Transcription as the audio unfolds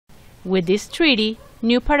With this treatise,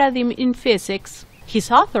 New Paradigm in Physics, his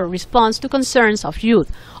author responds to concerns of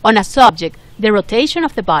youth on a subject, the rotation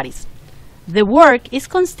of the bodies. The work is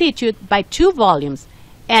constituted by 2 volumes,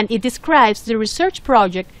 and it describes the research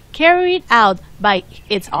project carried out by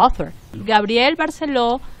its author, Gabriel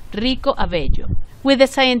Barceló Rico Abello, with the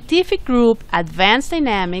scientific group Advanced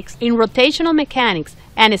Dynamics in Rotational Mechanics,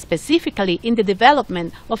 and specifically in the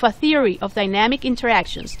development of a theory of dynamic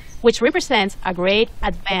interactions, which represents a great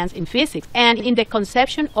advance in physics and in the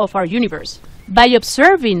conception of our universe. By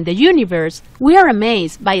observing the universe, we are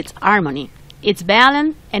amazed by its harmony, its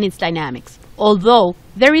balance, and its dynamics. Although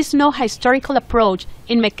there is no historical approach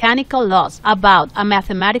in mechanical laws about a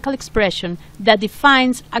mathematical expression that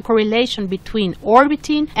defines a correlation between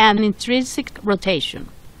orbiting and intrinsic rotation.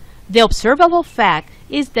 The observable fact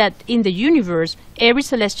is that in the universe, every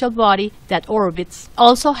celestial body that orbits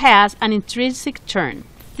also has an intrinsic turn.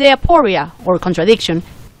 The aporia, or contradiction,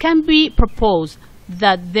 can be proposed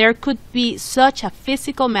that there could be such a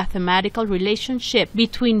physical mathematical relationship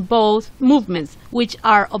between both movements which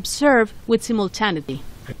are observed with simultaneity.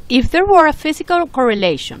 If there were a physical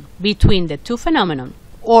correlation between the 2 phenomena,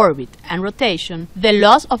 orbit and rotation, the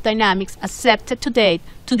laws of dynamics accepted to date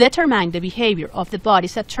to determine the behavior of the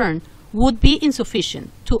bodies that turn would be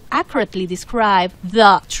insufficient to accurately describe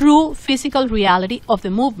the true physical reality of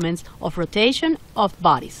the movements of rotation of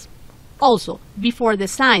bodies. Also, before the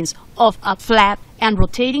signs of a flat and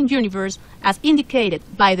rotating universe, as indicated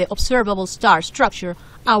by the observable star structure,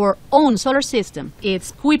 our own solar system,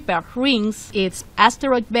 its Kuiper rings, its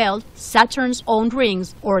asteroid belt, Saturn's own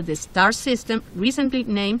rings, or the star system recently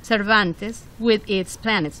named Cervantes, with its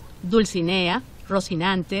planets Dulcinea,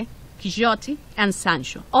 Rocinante, Quixote, and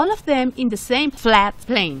Sancho, all of them in the same flat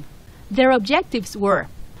plane. Their objectives were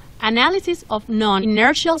analysis of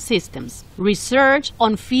non-inertial systems, research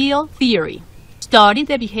on field theory, study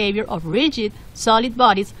the behavior of rigid, solid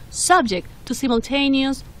bodies subject to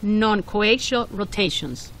simultaneous non-coaxial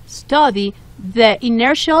rotations, study the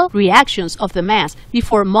inertial reactions of the mass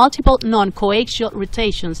before multiple non-coaxial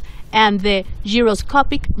rotations, and the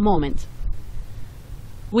gyroscopic moment.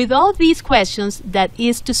 With all these questions, that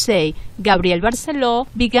is to say, Gabriel Barceló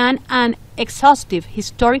began an exhaustive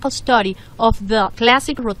historical study of the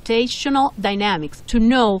classic rotational dynamics to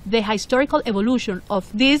know the historical evolution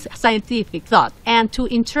of this scientific thought and to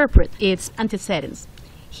interpret its antecedents.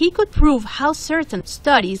 He could prove how certain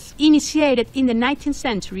studies initiated in the 19th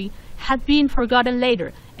century had been forgotten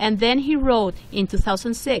later, and then he wrote in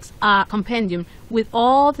 2006 a compendium with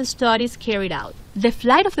all the studies carried out. The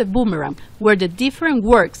Flight of the Boomerang, where the different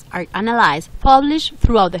works are analyzed, published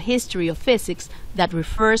throughout the history of physics that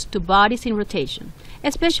refers to bodies in rotation,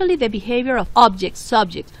 especially the behavior of objects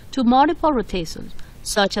subject to multiple rotations,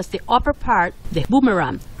 such as the upper part, the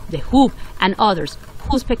boomerang, the hoop, and others,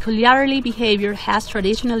 whose peculiarly behavior has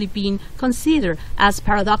traditionally been considered as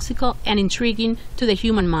paradoxical and intriguing to the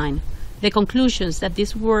human mind. The conclusions that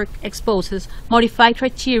this work exposes modify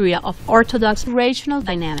criteria of orthodox rational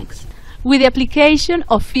dynamics. With the application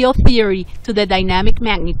of field theory to the dynamic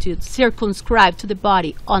magnitude circumscribed to the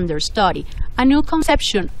body under study, a new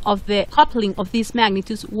conception of the coupling of these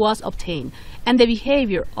magnitudes was obtained, and the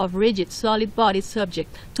behavior of rigid solid bodies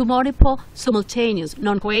subject to multiple simultaneous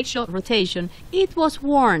non-coaxial rotation, it was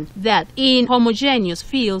warned that inhomogeneous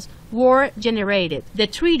fields were generated. The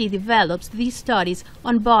treaty develops these studies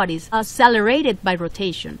on bodies accelerated by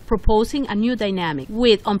rotation, proposing a new dynamic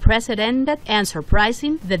with unprecedented and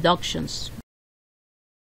surprising deductions.